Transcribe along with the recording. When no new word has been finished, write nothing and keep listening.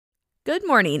Good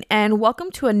morning, and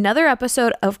welcome to another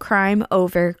episode of Crime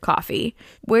Over Coffee.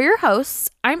 We're your hosts.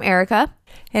 I'm Erica.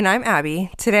 And I'm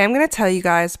Abby. Today I'm going to tell you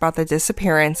guys about the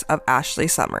disappearance of Ashley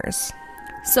Summers.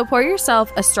 So pour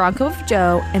yourself a strong cup of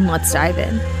joe, and let's dive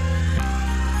in.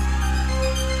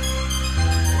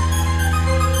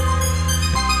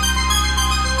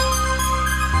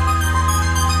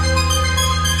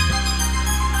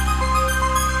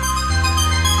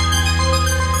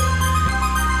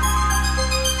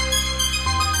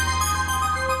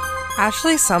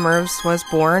 Ashley Summers was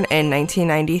born in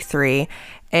 1993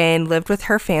 and lived with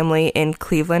her family in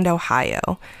Cleveland,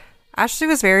 Ohio. Ashley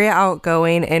was very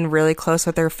outgoing and really close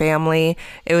with her family.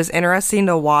 It was interesting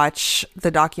to watch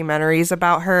the documentaries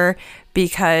about her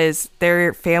because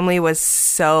their family was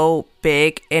so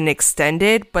big and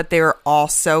extended, but they were all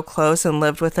so close and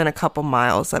lived within a couple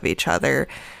miles of each other.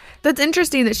 That's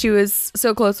interesting that she was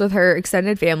so close with her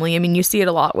extended family. I mean, you see it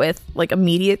a lot with like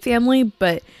immediate family,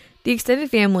 but the extended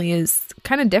family is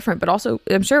kind of different, but also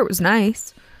I'm sure it was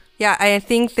nice. Yeah, I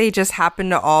think they just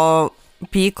happened to all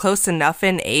be close enough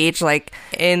in age. Like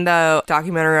in the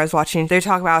documentary I was watching, they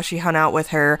talk about how she hung out with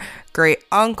her great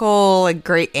uncle and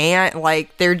great aunt.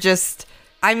 Like they're just,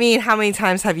 I mean, how many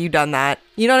times have you done that?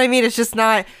 You know what I mean? It's just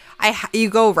not,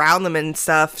 you go around them and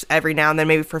stuff every now and then,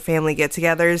 maybe for family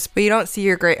get-togethers, but you don't see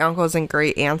your great uncles and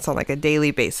great aunts on like a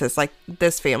daily basis like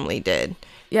this family did.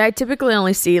 Yeah, I typically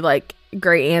only see like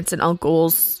great aunts and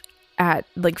uncles at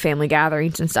like family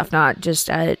gatherings and stuff, not just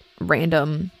at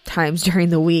random times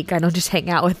during the week. I don't just hang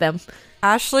out with them.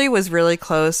 Ashley was really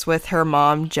close with her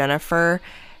mom, Jennifer,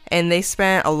 and they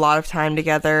spent a lot of time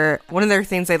together. One of their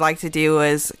things they'd like to do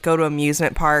is go to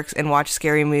amusement parks and watch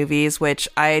scary movies, which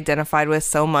I identified with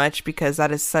so much because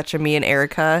that is such a me and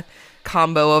Erica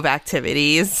combo of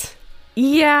activities.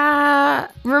 Yeah.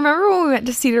 Remember when we went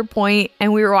to Cedar Point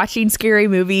and we were watching scary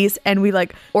movies and we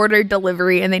like ordered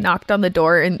delivery and they knocked on the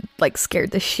door and like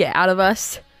scared the shit out of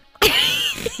us?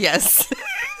 Yes.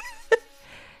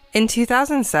 In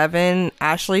 2007,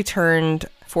 Ashley turned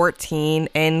 14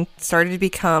 and started to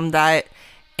become that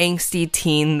angsty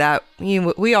teen that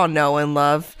we all know and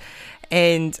love.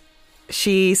 And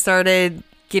she started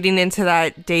getting into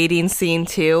that dating scene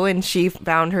too, and she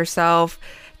found herself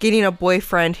getting a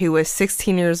boyfriend who was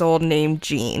 16 years old named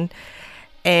Gene.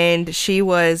 And she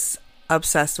was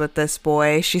obsessed with this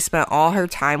boy. She spent all her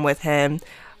time with him,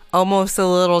 almost a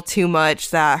little too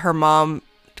much that her mom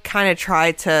kind of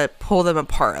tried to pull them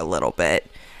apart a little bit.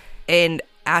 And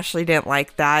Ashley didn't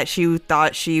like that. She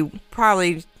thought she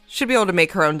probably should be able to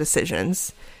make her own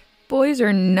decisions. Boys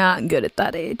are not good at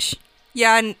that age.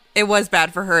 Yeah, and it was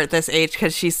bad for her at this age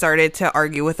because she started to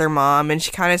argue with her mom and she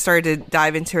kind of started to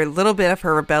dive into a little bit of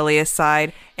her rebellious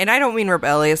side. And I don't mean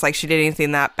rebellious like she did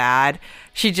anything that bad.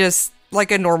 She just,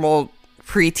 like a normal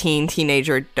preteen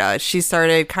teenager does. She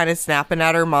started kind of snapping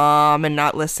at her mom and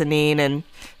not listening. And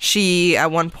she,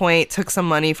 at one point, took some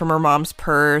money from her mom's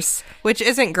purse, which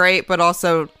isn't great, but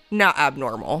also not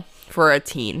abnormal for a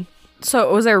teen.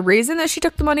 So was there a reason that she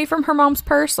took the money from her mom's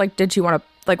purse? Like, did she want to,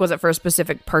 like, was it for a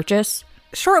specific purchase?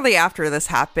 Shortly after this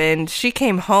happened, she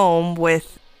came home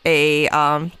with a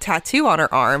tattoo on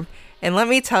her arm. And let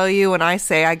me tell you, when I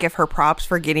say I give her props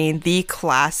for getting the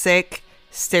classic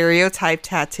stereotype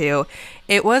tattoo,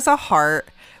 it was a heart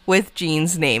with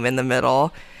Gene's name in the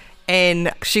middle.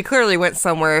 And she clearly went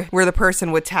somewhere where the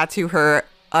person would tattoo her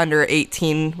under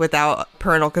 18 without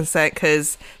parental consent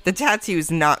because the tattoo is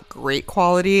not great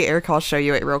quality. Erica, I'll show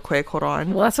you it real quick. Hold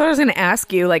on. Well, that's what I was going to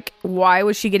ask you. Like, why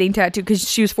was she getting tattooed? Because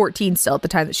she was 14 still at the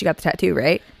time that she got the tattoo,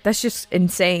 right? That's just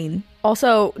insane.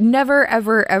 Also, never,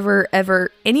 ever, ever,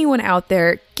 ever, anyone out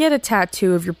there, get a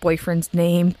tattoo of your boyfriend's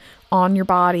name on your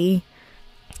body.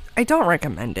 I don't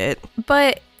recommend it.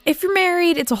 But if you're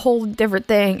married, it's a whole different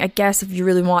thing, I guess, if you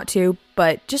really want to.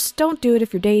 But just don't do it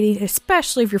if you're dating,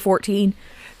 especially if you're 14.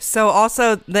 So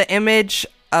also the image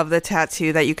of the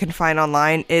tattoo that you can find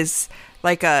online is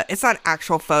like it's not an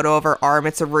actual photo of her arm.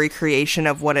 It's a recreation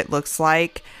of what it looks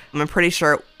like. I'm pretty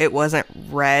sure it wasn't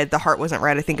red. The heart wasn't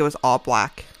red. I think it was all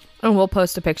black. And we'll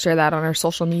post a picture of that on our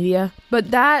social media. But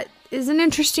that is an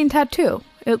interesting tattoo.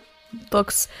 It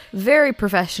looks very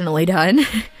professionally done.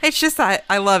 It's just that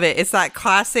I love it. It's that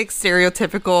classic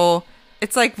stereotypical.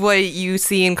 It's like what you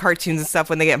see in cartoons and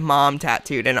stuff when they get mom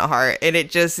tattooed in a heart. And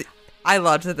it just, I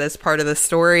loved this part of the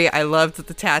story. I loved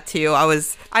the tattoo.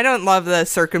 I don't love the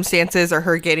circumstances or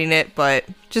her getting it, but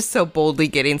just so boldly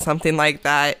getting something like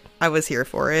that, I was here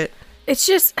for it. It's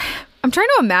just, I'm trying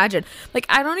to imagine. Like,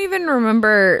 I don't even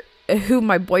remember who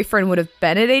my boyfriend would have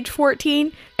been at age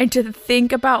 14. And to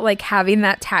think about, like, having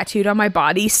that tattooed on my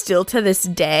body still to this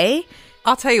day.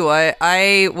 I'll tell you what,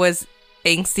 I was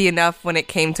angsty enough when it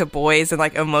came to boys and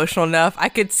like emotional enough, I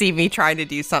could see me trying to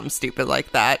do something stupid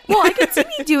like that. Well, I could see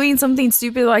me doing something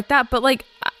stupid like that, but like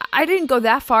I didn't go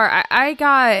that far. I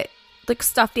got like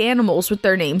stuffed animals with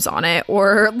their names on it,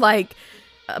 or like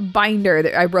a binder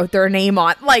that I wrote their name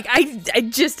on. Like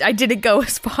I didn't go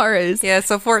as far as. Yeah,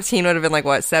 so 14 would have been like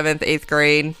what, 7th, 8th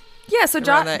grade? Yeah, so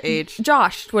that age.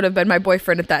 Josh would have been my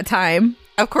boyfriend at that time.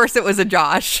 Of course it was a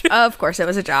Josh. Of course it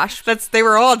was a Josh. They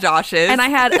were all Joshes. And I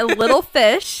had a little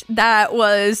fish that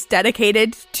was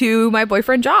dedicated to my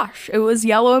boyfriend Josh. It was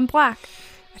yellow and black.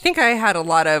 I think I had a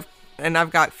lot of, and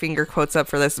I've got finger quotes up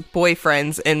for this,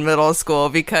 boyfriends in middle school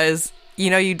because,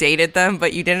 you dated them,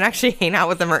 but you didn't actually hang out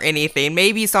with them or anything.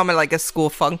 Maybe you saw them at like a school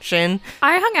function.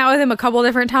 I hung out with him a couple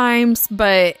different times,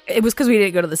 but it was because we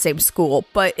didn't go to the same school.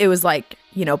 But it was like,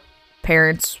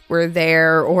 parents were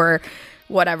there or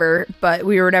whatever, but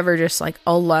we were never just like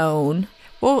alone.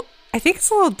 Well, I think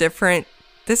it's a little different.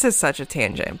 This is such a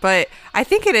tangent, but I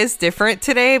think it is different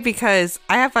today because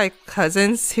I have like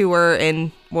cousins who were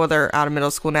they're out of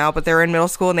middle school now, but they were in middle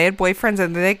school and they had boyfriends,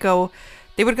 and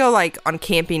they would go like on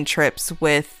camping trips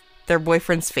with their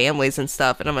boyfriends' families and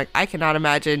stuff. And I'm like, I cannot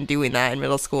imagine doing that in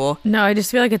middle school. No, I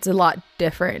just feel like it's a lot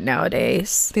different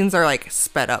nowadays. Things are like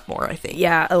sped up more, I think.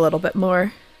 Yeah, a little bit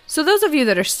more. So those of you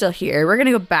that are still here, we're going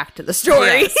to go back to the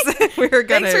story. Yes,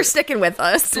 Thanks for sticking with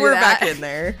us. We're back in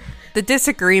there. The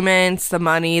disagreements, the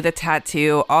money, the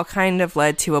tattoo, all kind of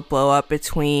led to a blow up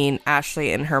between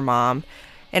Ashley and her mom.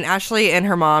 And Ashley and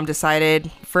her mom decided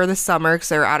for the summer,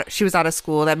 because she was out of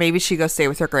school, that maybe she'd go stay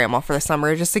with her grandma for the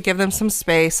summer just to give them some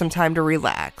space, some time to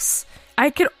relax. I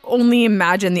could only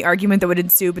imagine the argument that would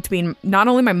ensue between not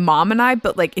only my mom and I,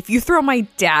 but like if you throw my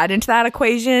dad into that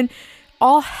equation,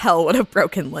 all hell would have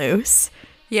broken loose.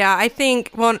 Yeah, I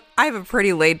think, I have a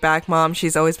pretty laid back mom.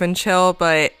 She's always been chill,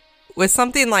 but with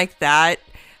something like that,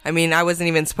 I mean, I wasn't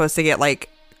even supposed to get like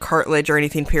cartilage or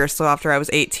anything pierced till after I was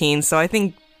 18. So I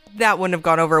think that wouldn't have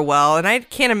gone over well. And I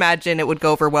can't imagine it would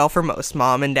go over well for most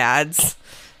mom and dads.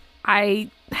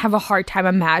 I have a hard time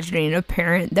imagining a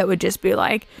parent that would just be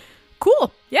like,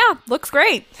 cool, yeah, looks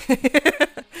great.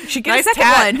 Should get nice a second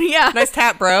tat. one. Yeah. Nice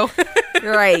tap, bro.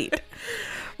 Right.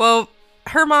 Well,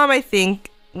 her mom, I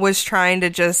think, was trying to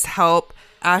just help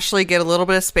Ashley get a little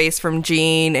bit of space from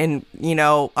Gene and,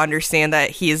 understand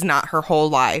that he is not her whole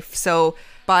life. So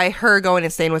by her going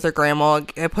and staying with her grandma,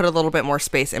 it put a little bit more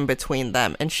space in between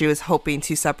them. And she was hoping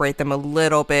to separate them a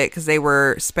little bit because they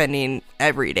were spending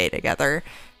every day together.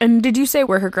 And did you say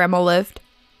where her grandma lived?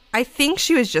 I think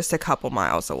she was just a couple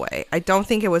miles away. I don't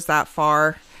think it was that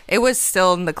far. It was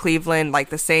still in the Cleveland, like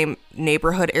the same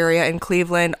neighborhood area in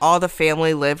Cleveland. All the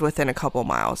family lived within a couple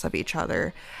miles of each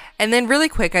other. And then really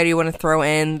quick, I do want to throw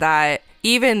in that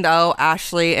even though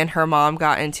Ashley and her mom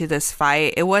got into this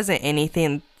fight, it wasn't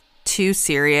anything too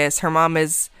serious. Her mom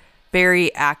is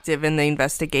very active in the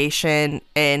investigation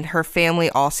and her family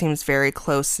all seems very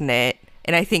close-knit.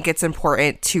 And I think it's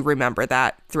important to remember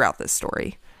that throughout this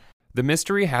story. The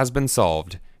mystery has been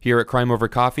solved. Here at Crime Over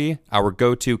Coffee, our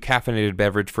go-to caffeinated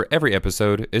beverage for every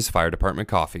episode is Fire Department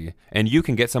Coffee. And you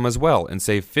can get some as well and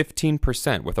save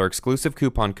 15% with our exclusive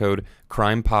coupon code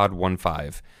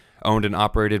CRIMEPOD15. Owned and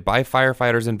operated by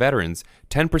firefighters and veterans,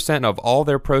 10% of all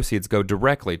their proceeds go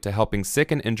directly to helping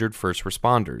sick and injured first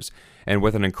responders. And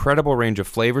with an incredible range of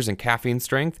flavors and caffeine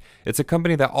strength, it's a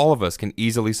company that all of us can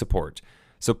easily support.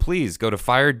 So please go to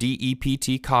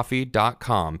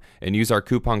firedeptcoffee.com and use our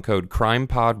coupon code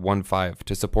CRIMEPOD15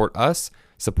 to support us,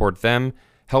 support them,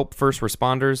 help first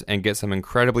responders, and get some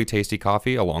incredibly tasty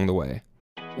coffee along the way.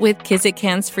 With Kizik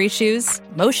Hands Free Shoes,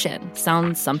 motion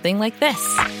sounds something like this.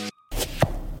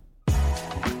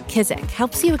 Kizik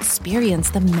helps you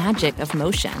experience the magic of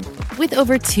motion. With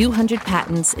over 200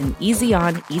 patents and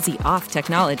easy-on, easy-off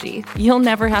technology, you'll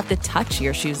never have to touch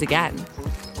your shoes again.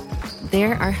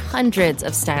 There are hundreds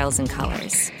of styles and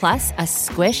colors, plus a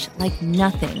squish like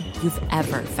nothing you've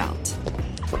ever felt.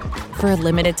 For a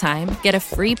limited time, get a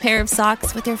free pair of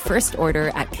socks with your first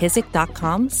order at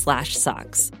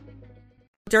kizik.com/socks.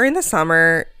 During the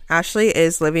summer, Ashley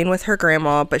is living with her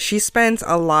grandma, but she spends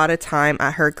a lot of time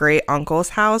at her great uncle's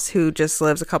house, who just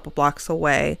lives a couple blocks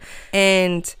away.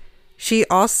 And she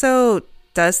also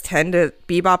does tend to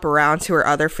bebop around to her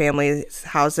other family's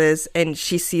houses, and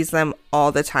she sees them all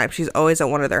the time. She's always at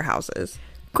one of their houses.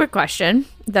 Quick question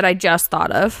that I just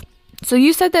thought of. So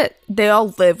you said that they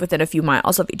all live within a few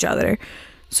miles of each other.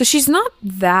 So she's not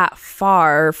that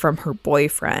far from her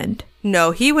boyfriend.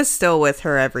 No, he was still with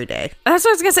her every day. That's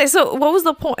what I was going to say. So what was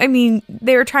the point? I mean,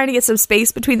 they were trying to get some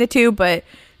space between the two, but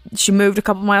she moved a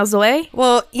couple miles away?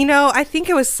 Well, I think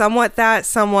it was somewhat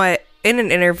in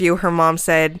an interview, her mom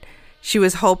said she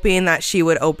was hoping that she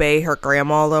would obey her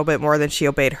grandma a little bit more than she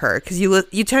obeyed her. Because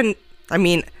you tend, I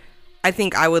mean, I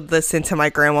think I would listen to my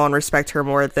grandma and respect her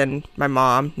more than my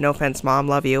mom. No offense, Mom,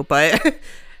 love you. But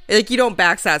like, you don't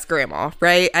backsass grandma,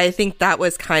 right? I think that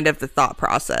was kind of the thought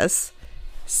process.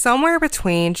 Somewhere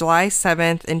between July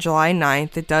 7th and July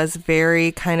 9th, it does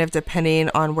vary kind of depending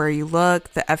on where you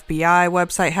look. The FBI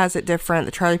website has it different.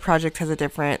 The Charlie Project has it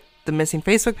different. The missing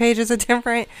Facebook page is it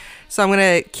different. So I'm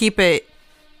going to keep it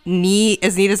neat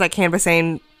as I can by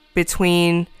saying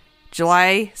between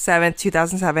July 7th,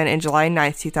 2007 and July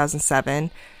 9th,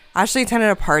 2007. Ashley attended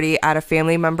a party at a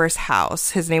family member's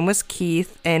house. His name was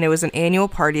Keith, and it was an annual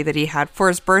party that he had for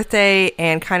his birthday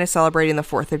and kind of celebrating the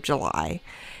 4th of July.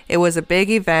 It was a big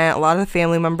event. A lot of the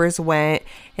family members went,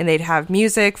 and they'd have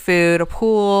music, food, a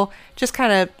pool, just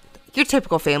kind of your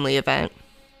typical family event.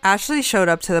 Ashley showed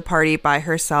up to the party by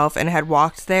herself and had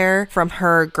walked there from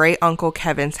her great uncle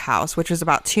Kevin's house, which was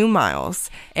about 2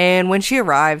 miles. And when she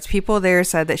arrived, people there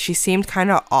said that she seemed kind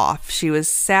of off. She was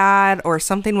sad or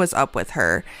something was up with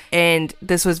her. And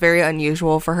this was very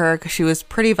unusual for her because she was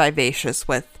pretty vivacious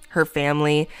with her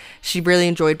family. She really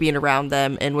enjoyed being around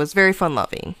them and was very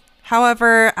fun-loving.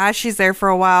 However, as she's there for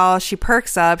a while, she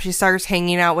perks up. She starts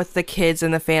hanging out with the kids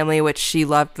in the family, which she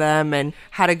loved them and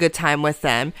had a good time with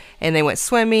them. And they went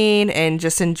swimming and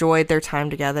just enjoyed their time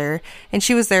together. And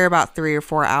she was there about 3 or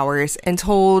 4 hours and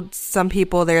told some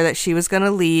people there that she was going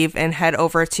to leave and head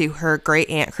over to her great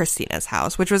aunt Christina's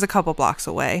house, which was a couple blocks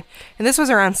away. And this was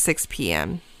around 6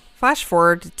 p.m. Flash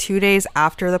forward 2 days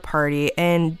after the party,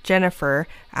 and Jennifer,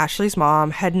 Ashley's mom,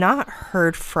 had not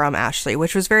heard from Ashley,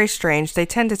 which was very strange. They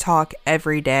tend to talk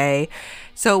every day,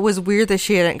 so it was weird that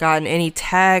she hadn't gotten any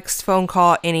text, phone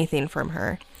call, anything from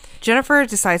her. Jennifer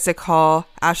decides to call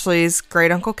Ashley's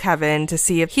great uncle Kevin to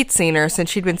see if he'd seen her since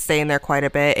she'd been staying there quite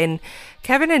a bit, and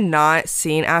Kevin had not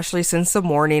seen Ashley since the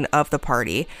morning of the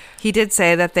party. He did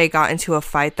say that they got into a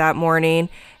fight that morning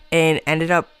and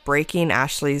ended up breaking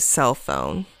Ashley's cell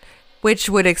phone, which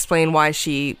would explain why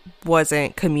she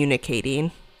wasn't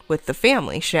communicating with the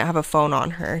family. She didn't have a phone on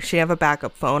her. She didn't have a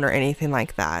backup phone or anything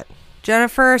like that.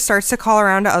 Jennifer starts to call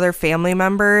around to other family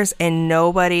members, and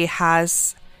nobody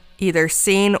has either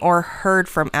seen or heard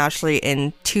from Ashley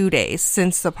in 2 days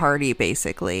since the party,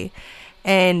 basically.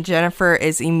 And Jennifer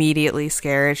is immediately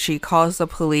scared. She calls the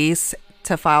police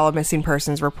to file a missing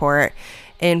persons report,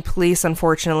 and police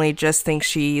unfortunately just think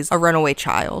she's a runaway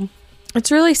child.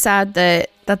 It's really sad that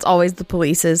that's always the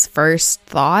police's first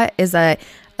thought, is that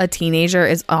a teenager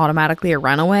is automatically a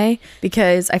runaway,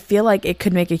 because I feel like it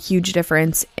could make a huge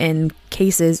difference in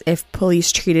cases if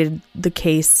police treated the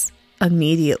case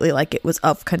immediately like it was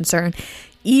of concern.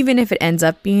 Even if it ends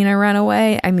up being a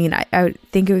runaway, I mean, I would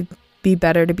think it would be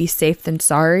better to be safe than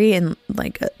sorry, and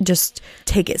like just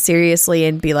take it seriously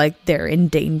and be like, they're in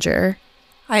danger.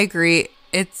 I agree.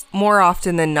 It's more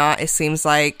often than not, it seems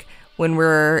like when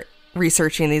we're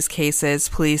researching these cases,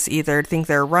 police either think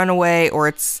they're a runaway or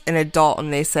it's an adult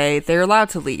and they say they're allowed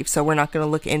to leave, so we're not going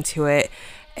to look into it.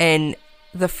 And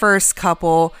the first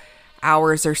couple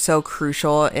hours are so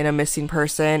crucial in a missing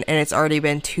person, and it's already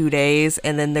been 2 days,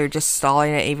 and then they're just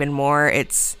stalling it even more.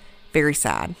 It's very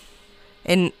sad.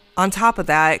 And on top of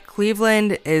that,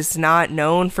 Cleveland is not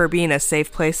known for being a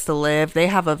safe place to live. They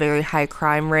have a very high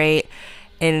crime rate,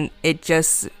 and it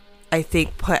just, I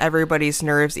think, put everybody's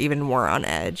nerves even more on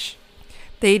edge.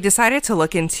 They decided to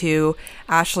look into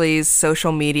Ashley's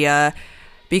social media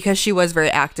because she was very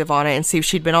active on it and see if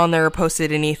she'd been on there or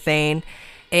posted anything.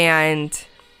 And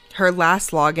her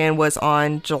last login was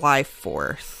on July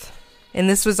 4th. And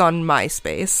this was on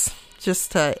MySpace,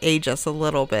 just to age us a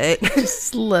little bit.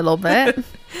 Just a little bit.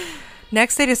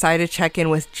 Next, they decided to check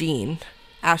in with Gene,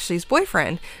 Ashley's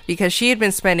boyfriend, because she had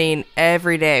been spending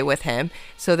every day with him.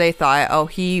 So they thought,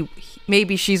 oh,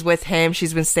 maybe she's with him.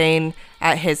 She's been staying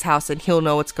at his house and he'll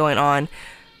know what's going on.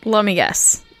 Let me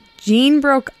guess. Gene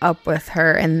broke up with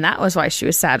her, and that was why she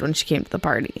was sad when she came to the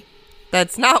party.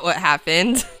 That's not what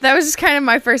happened. That was just kind of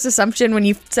my first assumption when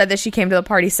you said that she came to the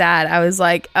party sad. I was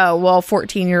like, oh, well,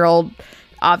 14-year-old,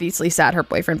 obviously sad her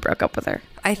boyfriend broke up with her.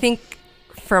 I think,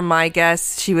 from my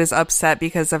guess, she was upset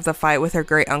because of the fight with her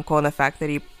great uncle and the fact that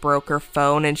he broke her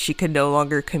phone and she could no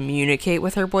longer communicate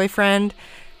with her boyfriend.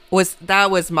 That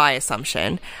was my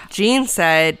assumption. Gene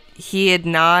said he had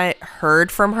not heard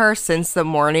from her since the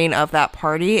morning of that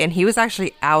party, and he was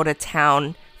actually out of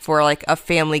town for like a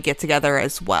family get-together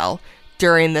as well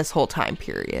during this whole time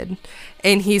period.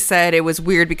 And he said it was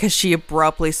weird because she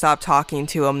abruptly stopped talking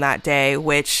to him that day,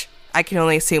 which I can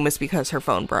only assume is because her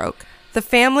phone broke. The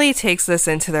family takes this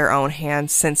into their own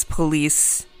hands since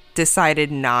police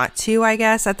decided not to, I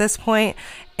guess, at this point.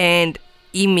 And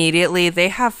immediately they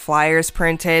have flyers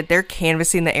printed. They're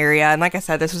canvassing the area. And like I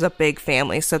said, this was a big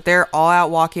family. So they're all out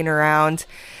walking around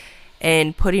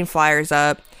and putting flyers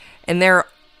up. And they're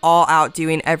all out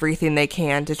doing everything they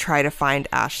can to try to find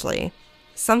Ashley.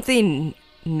 Something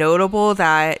notable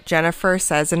that Jennifer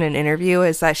says in an interview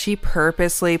is that she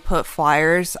purposely put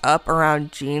flyers up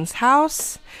around Gene's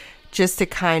house just to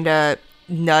kind of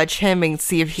nudge him and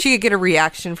see if she could get a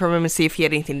reaction from him and see if he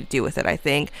had anything to do with it, I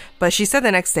think. But she said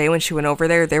the next day when she went over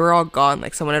there, they were all gone,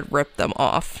 like someone had ripped them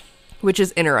off, which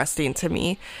is interesting to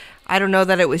me. I don't know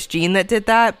that it was Gene that did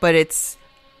that, but it's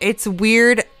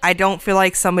weird. I don't feel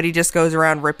like somebody just goes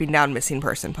around ripping down missing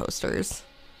person posters.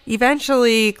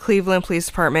 Eventually, Cleveland Police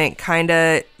Department kind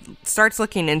of starts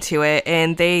looking into it,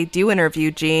 and they do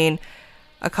interview Gene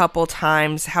a couple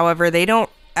times. However, they don't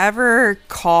ever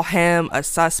call him a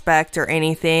suspect or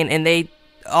anything, and they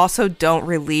also don't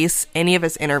release any of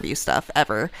his interview stuff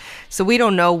ever. So we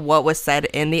don't know what was said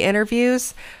in the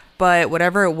interviews, but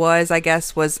whatever it was, I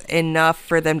guess, was enough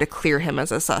for them to clear him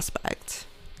as a suspect.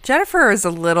 Jennifer is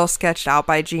a little sketched out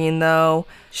by Gene, though.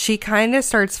 She kind of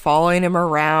starts following him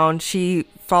around. She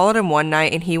followed him one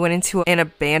night and he went into an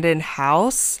abandoned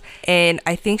house, and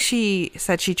I think she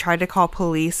said she tried to call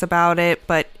police about it,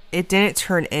 but it didn't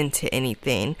turn into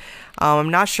anything. I'm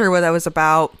not sure what that was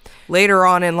about. Later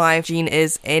on in life, Gene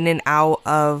is in and out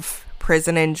of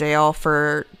prison and jail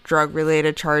for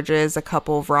drug-related charges, a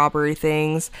couple of robbery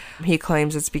things. He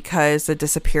claims it's because the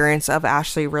disappearance of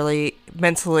Ashley really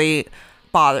mentally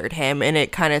bothered him, and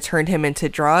it kind of turned him into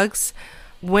drugs.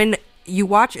 When you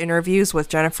watch interviews with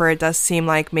Jennifer, it does seem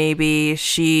like maybe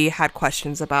she had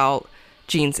questions about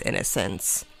Gene's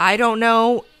innocence. I don't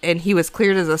know, and he was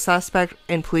cleared as a suspect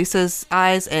in police's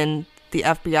eyes and the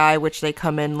FBI, which they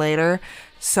come in later.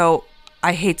 So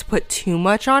I hate to put too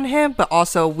much on him, but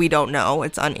also we don't know.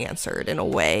 It's unanswered in a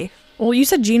way. Well, you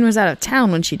said Gene was out of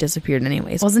town when she disappeared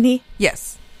anyways, wasn't he?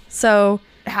 Yes. So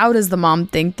how does the mom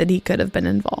think that he could have been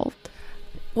involved?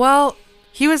 Well,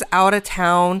 he was out of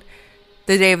town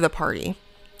the day of the party.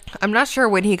 I'm not sure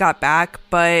when he got back,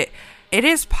 but it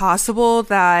is possible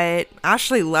that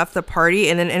Ashley left the party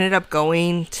and then ended up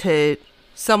going to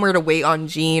somewhere to wait on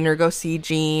Gene or go see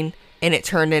Gene, and it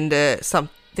turned into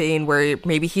something where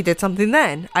maybe he did something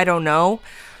then. I don't know.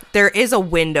 There is a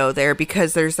window there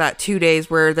because there's that 2 days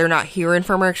where they're not hearing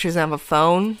from her. She doesn't have a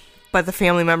phone, but the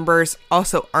family members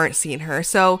also aren't seeing her.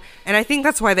 So, and I think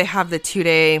that's why they have the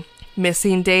 2-day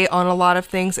missing date on a lot of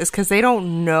things, is because they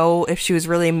don't know if she was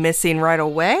really missing right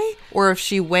away or if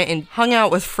she went and hung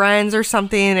out with friends or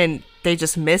something and they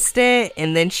just missed it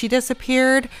and then she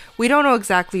disappeared. We don't know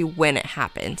exactly when it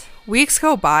happened. Weeks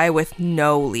go by with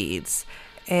no leads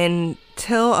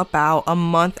until about a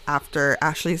month after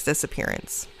Ashley's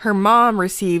disappearance. Her mom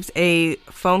receives a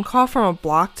phone call from a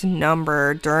blocked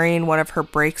number during one of her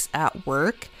breaks at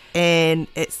work, and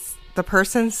the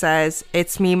person says,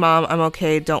 "It's me, Mom. I'm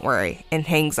okay. Don't worry," and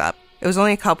hangs up. It was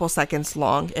only a couple seconds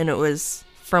long, and it was,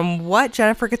 from what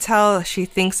Jennifer could tell, she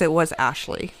thinks it was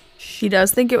Ashley. She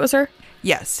does think it was her?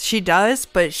 Yes, she does,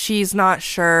 but she's not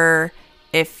sure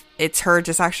if it's her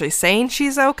just actually saying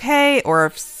she's okay or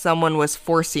if someone was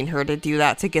forcing her to do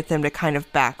that to get them to kind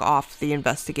of back off the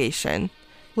investigation.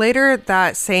 Later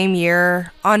that same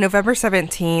year, on November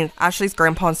 17th, Ashley's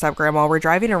grandpa and step-grandma were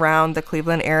driving around the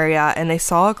Cleveland area, and they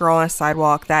saw a girl on a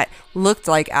sidewalk that looked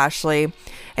like Ashley,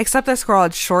 except this girl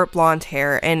had short blonde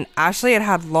hair, and Ashley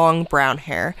had long brown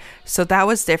hair. So that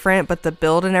was different, but the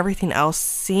build and everything else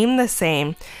seemed the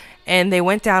same. And they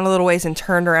went down a little ways and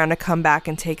turned around to come back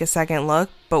and take a second look.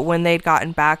 But when they'd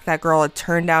gotten back, that girl had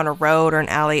turned down a road or an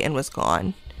alley and was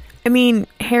gone. I mean,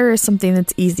 hair is something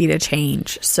that's easy to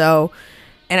change, so...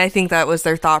 And I think that was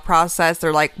their thought process.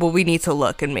 They're like, well, we need to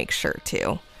look and make sure,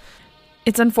 too.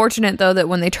 It's unfortunate, though, that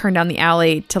when they turned down the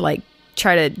alley to, like,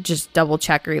 try to just double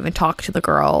check or even talk to the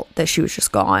girl, that she was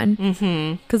just gone.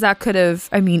 Mm-hmm. Because that could have,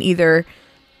 I mean, either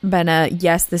been a,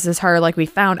 yes, this is her, like, we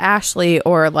found Ashley,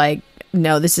 or, like,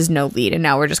 no, this is no lead. And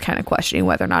now we're just kind of questioning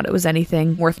whether or not it was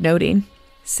anything worth noting.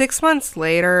 6 months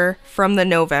later from the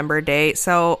November date,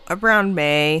 so around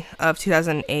May of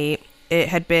 2008, it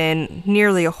had been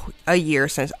nearly a year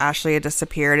since Ashley had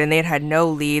disappeared, and they had had no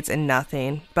leads and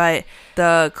nothing. But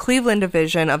the Cleveland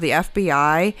division of the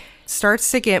FBI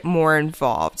starts to get more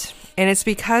involved. And it's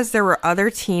because there were other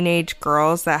teenage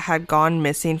girls that had gone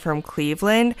missing from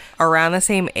Cleveland around the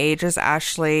same age as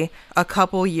Ashley a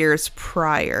couple years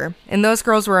prior. And those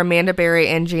girls were Amanda Berry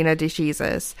and Gina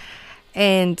DeJesus.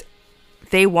 And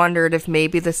they wondered if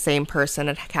maybe the same person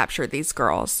had captured these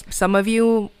girls. Some of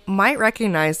you might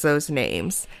recognize those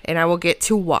names, and I will get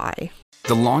to why.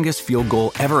 The longest field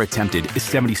goal ever attempted is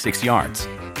 76 yards.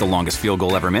 The longest field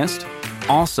goal ever missed?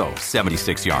 also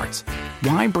 76 yards.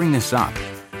 Why bring this up?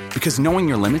 Because knowing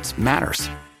your limits matters,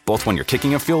 both when you're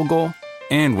kicking a field goal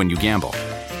and when you gamble.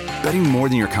 Betting more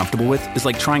than you're comfortable with is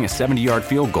like trying a 70-yard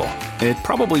field goal. It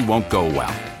probably won't go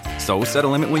well. So set a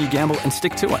limit when you gamble and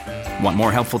stick to it. Want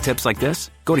more helpful tips like this?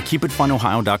 Go to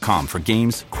keepitfunohio.com for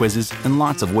games, quizzes, and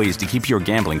lots of ways to keep your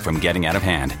gambling from getting out of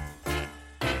hand.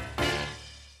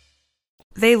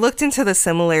 They looked into the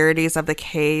similarities of the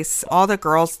case. All the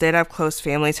girls did have close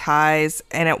family ties,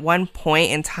 and at one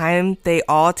point in time, they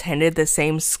all attended the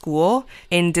same school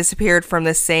and disappeared from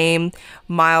the same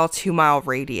 2-mile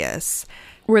radius.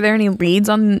 Were there any leads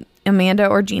on Amanda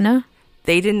or Gina?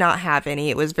 They did not have any.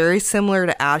 It was very similar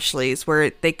to Ashley's,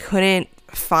 where they couldn't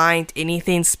find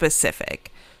anything specific.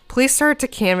 Police start to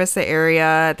canvass the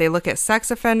area. They look at sex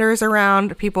offenders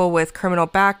around, people with criminal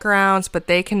backgrounds, but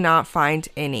they cannot find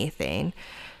anything.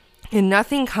 And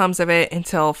nothing comes of it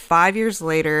until 5 years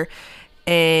later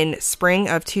in spring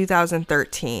of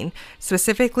 2013,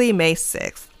 specifically May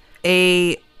 6th.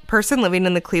 A person living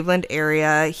in the Cleveland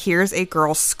area hears a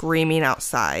girl screaming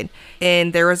outside.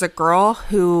 And there was a girl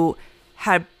who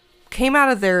had came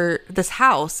out of this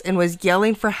house and was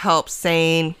yelling for help,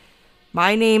 saying,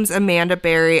 "My name's Amanda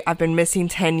Berry. I've been missing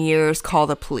 10 years. Call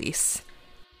the police."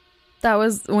 That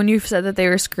was, when you said that they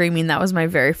were screaming, that was my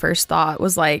very first thought,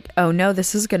 was like, oh no,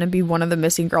 this is going to be one of the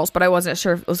missing girls. But I wasn't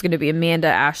sure if it was going to be Amanda,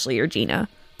 Ashley, or Gina.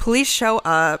 Police show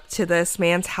up to this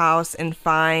man's house and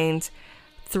find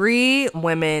 3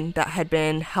 women that had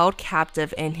been held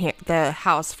captive in the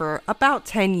house for about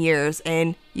 10 years.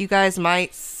 And you guys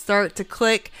might start to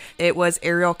click. It was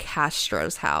Ariel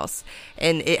Castro's house.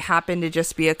 And it happened to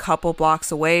just be a couple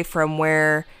blocks away from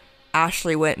where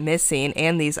Ashley went missing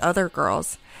and these other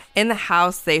girls. In the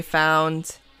house, they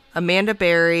found Amanda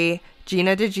Berry,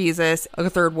 Gina DeJesus, a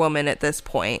 3rd woman at this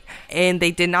point, and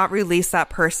they did not release that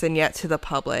person yet to the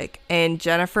public. And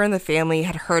Jennifer and the family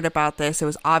had heard about this. It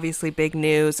was obviously big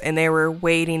news, and they were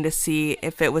waiting to see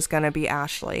if it was going to be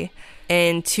Ashley.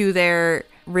 And to their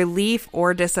relief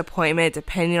or disappointment,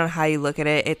 depending on how you look at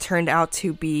it, it turned out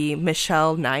to be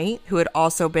Michelle Knight, who had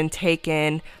also been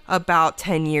taken about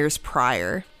 10 years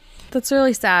prior. That's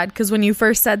really sad, because when you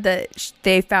first said that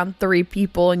they found 3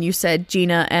 people and you said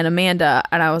Gina and Amanda,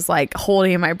 and I was like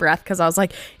holding my breath because I was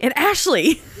like, and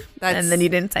Ashley. And then you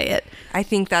didn't say it. I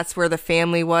think that's where the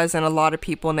family was, and a lot of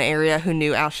people in the area who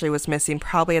knew Ashley was missing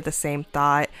probably had the same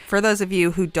thought. For those of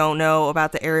you who don't know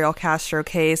about the Ariel Castro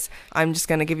case, I'm just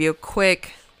going to give you a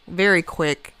very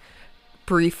quick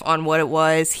brief on what it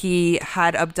was. He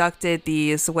had abducted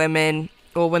these women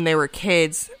when they were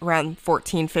kids, around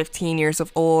 14, 15 years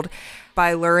of old,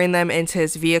 by luring them into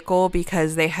his vehicle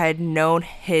because they had known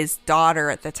his daughter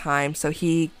at the time. So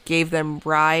he gave them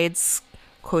rides,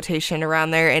 quotation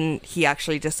around there, and he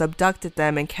actually just abducted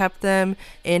them and kept them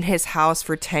in his house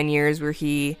for 10 years, where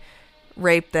he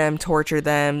raped them, tortured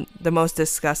them, the most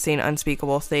disgusting,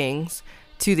 unspeakable things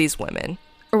to these women.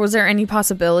 Or was there any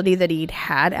possibility that he'd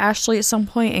had Ashley at some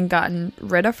point and gotten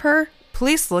rid of her?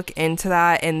 Police look into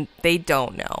that, and they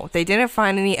don't know. They didn't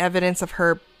find any evidence of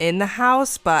her in the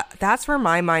house, but that's where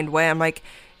my mind went. I'm like,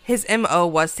 his MO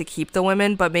was to keep the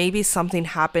women, but maybe something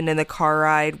happened in the car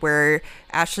ride where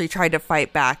Ashley tried to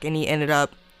fight back, and he ended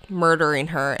up murdering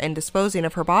her and disposing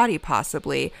of her body,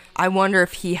 possibly. I wonder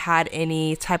if he had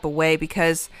any type of way,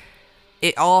 because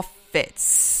it all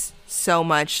fits so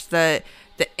much. The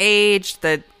age,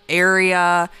 the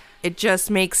area, it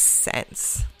just makes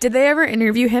sense. Did they ever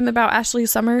interview him about Ashley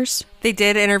Summers? They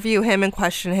did interview him and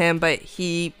question him, but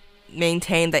he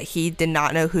maintained that he did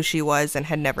not know who she was and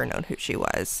had never known who she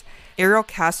was. Ariel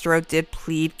Castro did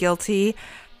plead guilty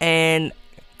and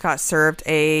got served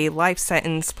a life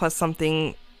sentence plus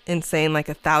something insane like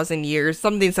 1,000 years,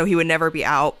 something so he would never be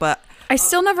out. But I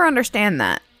still never understand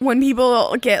that. When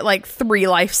people get like 3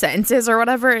 life sentences or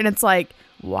whatever, and it's like,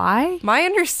 why? My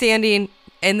understanding,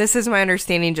 and this is my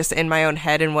understanding just in my own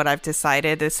head and what I've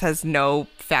decided, this has no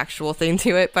factual thing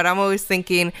to it, but I'm always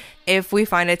thinking, if we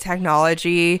find a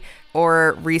technology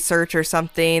or research or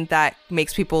something that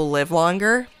makes people live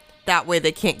longer, that way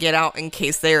they can't get out in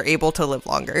case they're able to live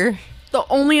longer. The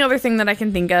only other thing that I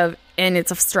can think of, and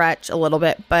it's a stretch a little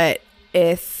bit, but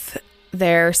if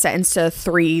they're sentenced to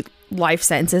 3 life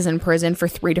sentences in prison for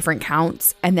 3 different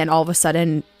counts, and then all of a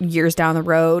sudden, years down the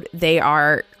road, they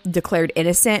are declared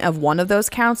innocent of one of those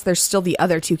counts, there's still the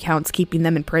other 2 counts keeping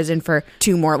them in prison for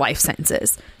 2 more life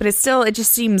sentences. But it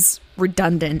just seems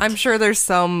redundant. I'm sure there's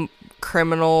some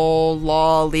criminal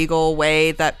law, legal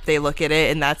way that they look at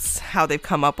it, and that's how they've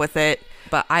come up with it.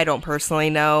 but I don't personally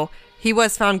know. He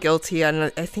was found guilty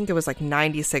on, I think it was like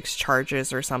 96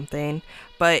 charges or something,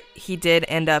 but he did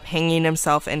end up hanging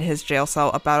himself in his jail cell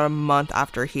about a month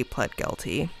after he pled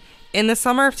guilty. In the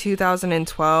summer of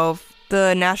 2012,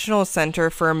 the National Center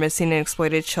for Missing and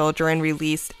Exploited Children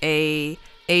released a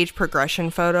age progression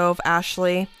photo of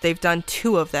Ashley. They've done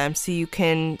 2 of them, so you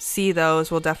can see those.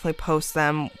 We'll definitely post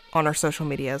them on our social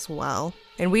media as well.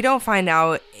 And we don't find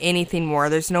out anything more.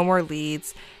 There's no more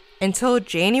leads. Until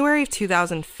January of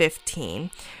 2015,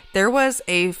 there was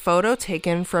a photo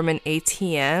taken from an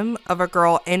ATM of a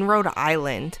girl in Rhode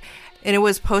Island, and it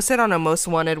was posted on a most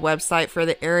wanted website for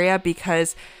the area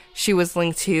because she was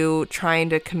linked to trying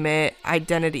to commit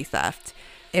identity theft.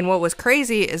 And what was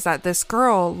crazy is that this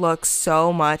girl looks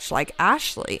so much like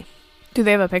Ashley. Do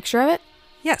they have a picture of it?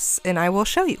 Yes, and I will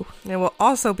show you. It will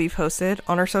also be posted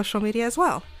on our social media as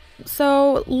well.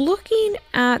 So looking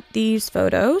at these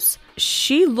photos,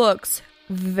 she looks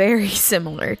very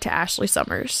similar to Ashley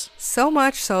Summers. So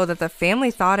much so that the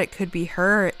family thought it could be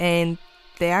her, and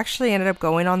they actually ended up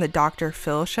going on the Dr.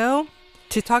 Phil show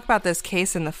to talk about this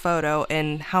case in the photo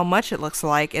and how much it looks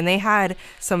like. And they had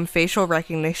some facial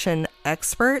recognition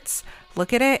experts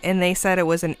look at it, and they said it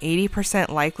was an 80%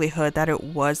 likelihood that it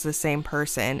was the same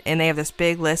person. And they have this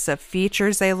big list of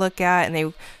features they look at, and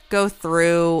they go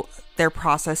through their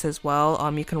process as well.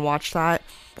 You can watch that.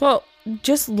 Well,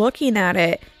 just looking at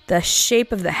it, the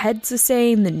shape of the head's the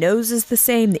same, the nose is the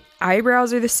same, the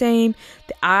eyebrows are the same,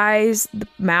 the eyes, the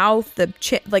mouth, the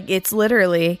chin, like it's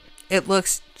literally... It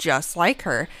looks just like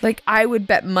her. Like, I would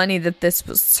bet money that this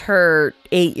was her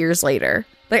 8 years later.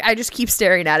 Like, I just keep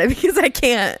staring at it because I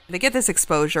can't. They get this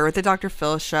exposure with the Dr.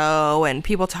 Phil show and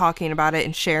people talking about it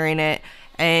and sharing it.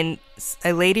 And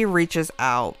a lady reaches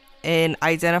out and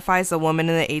identifies the woman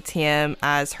in the ATM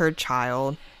as her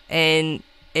child. And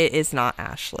it is not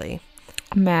Ashley.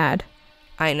 Mad.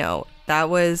 I know. That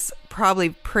was probably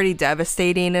pretty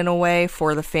devastating in a way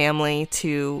for the family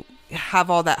to have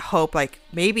all that hope, like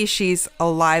maybe she's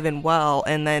alive and well,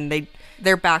 and then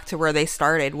they're back to where they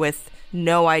started with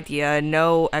no idea,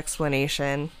 no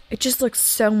explanation. It just looks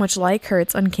so much like her.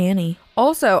 It's uncanny.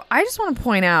 Also, I just want to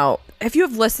point out, if you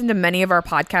have listened to many of our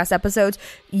podcast episodes,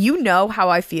 you know how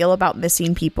I feel about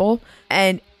missing people.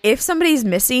 And if somebody's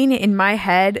missing, in my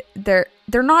head, they're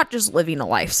not just living a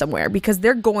life somewhere, because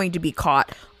they're going to be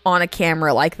caught on a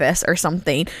camera like this or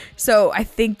something. So I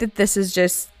think that this is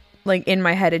just, like, in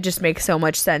my head, it just makes so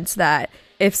much sense that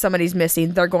if somebody's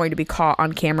missing, they're going to be caught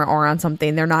on camera or on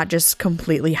something. They're not just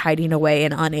completely hiding away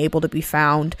and unable to be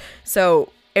found.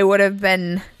 So it would have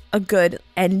been a good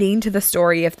ending to the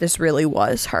story if this really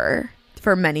was her,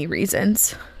 for many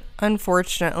reasons.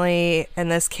 Unfortunately, in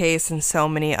this case and so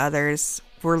many others,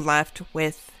 we're left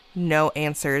with no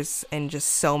answers and just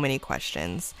so many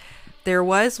questions. There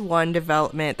was one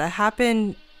development that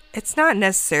happened. It's not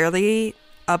necessarily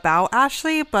about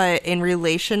Ashley, but in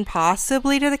relation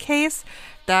possibly to the case,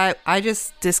 that I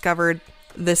just discovered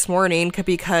this morning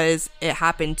because it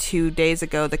happened 2 days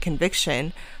ago, the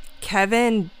conviction.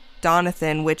 Kevin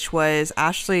Donathan, which was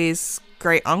Ashley's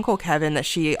great uncle Kevin that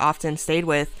she often stayed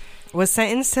with, was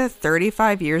sentenced to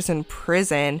 35 years in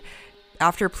prison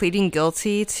after pleading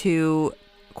guilty to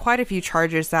quite a few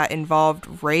charges that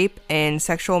involved rape and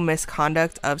sexual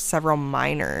misconduct of several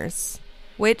minors,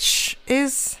 which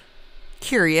is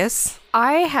curious.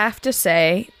 I have to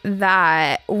say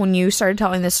that when you started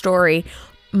telling this story,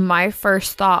 my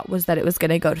first thought was that it was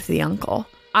going to go to the uncle.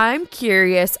 I'm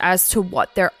curious as to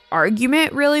what their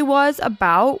argument really was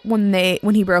about when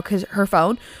he broke her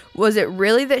phone. Was it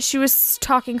really that she was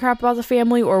talking crap about the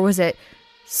family, or was it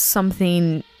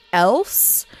something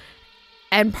else?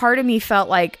 And part of me thought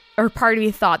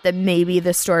that maybe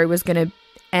the story was going to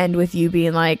end with you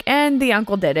being like, and the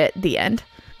uncle did it, the end.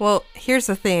 Well, here's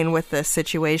the thing with this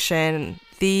situation.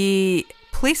 The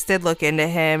police did look into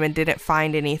him and didn't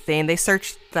find anything. They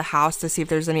searched the house to see if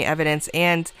there's any evidence,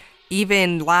 and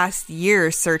even last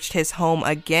year searched his home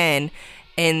again,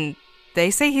 and they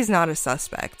say he's not a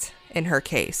suspect in her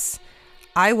case.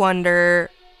 I wonder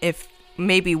if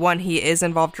maybe one, he is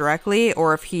involved directly,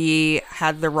 or if he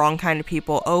had the wrong kind of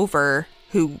people over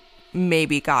who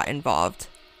maybe got involved.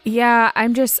 Yeah,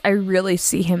 I really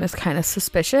see him as kind of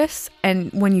suspicious.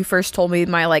 And when you first told me,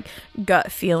 my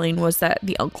gut feeling was that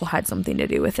the uncle had something to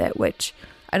do with it,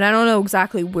 and I don't know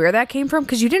exactly where that came from,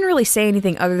 because you didn't really say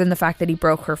anything other than the fact that he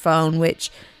broke her phone,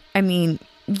 which, I mean,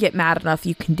 you get mad enough,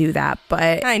 you can do that,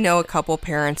 but... I know a couple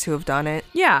parents who have done it.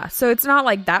 Yeah, so it's not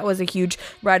like that was a huge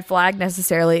red flag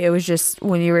necessarily. It was just,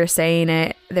 when you were saying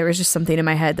it, there was just something in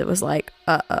my head that was like,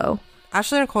 uh-oh.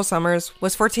 Ashley Nicole Summers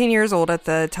was 14 years old at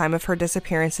the time of her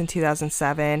disappearance in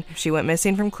 2007. She went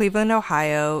missing from Cleveland,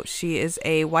 Ohio. She is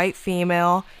a white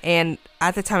female, and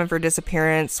at the time of her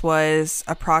disappearance was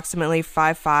approximately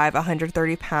 5'5",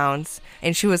 130 pounds,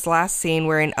 and she was last seen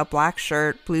wearing a black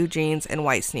shirt, blue jeans, and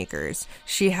white sneakers.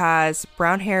 She has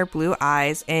brown hair, blue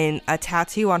eyes, and a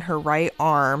tattoo on her right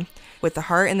arm with the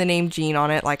heart and the name Jean on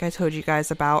it, like I told you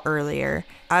guys about earlier.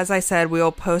 As I said, we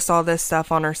will post all this stuff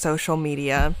on our social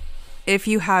media. If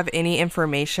you have any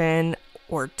information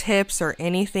or tips or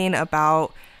anything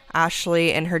about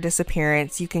Ashley and her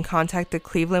disappearance, you can contact the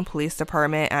Cleveland Police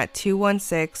Department at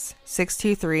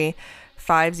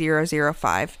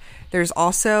 216-623-5005. There's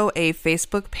also a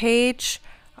Facebook page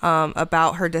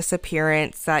about her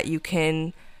disappearance that you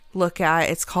can look at.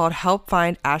 It's called Help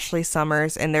Find Ashley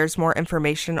Summers, and there's more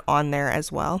information on there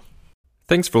as well.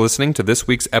 Thanks for listening to this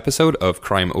week's episode of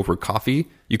Crime Over Coffee.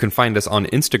 You can find us on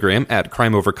Instagram at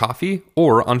Crime Over Coffee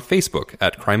or on Facebook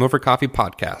at Crime Over Coffee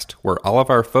Podcast, where all of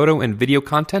our photo and video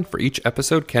content for each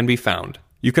episode can be found.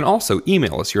 You can also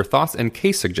email us your thoughts and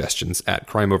case suggestions at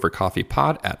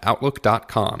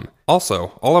crimeovercoffeepod@outlook.com.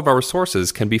 Also, all of our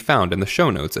sources can be found in the show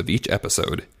notes of each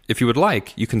episode. If you would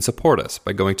like, you can support us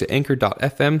by going to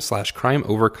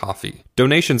anchor.fm/crimeovercoffee.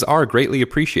 Donations are greatly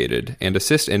appreciated and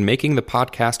assist in making the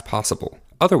podcast possible.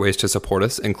 Other ways to support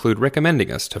us include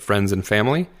recommending us to friends and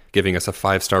family, giving us a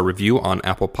 5-star review on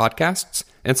Apple Podcasts,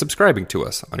 and subscribing to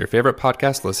us on your favorite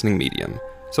podcast listening medium.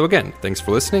 So again, thanks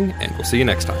for listening, and we'll see you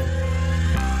next time.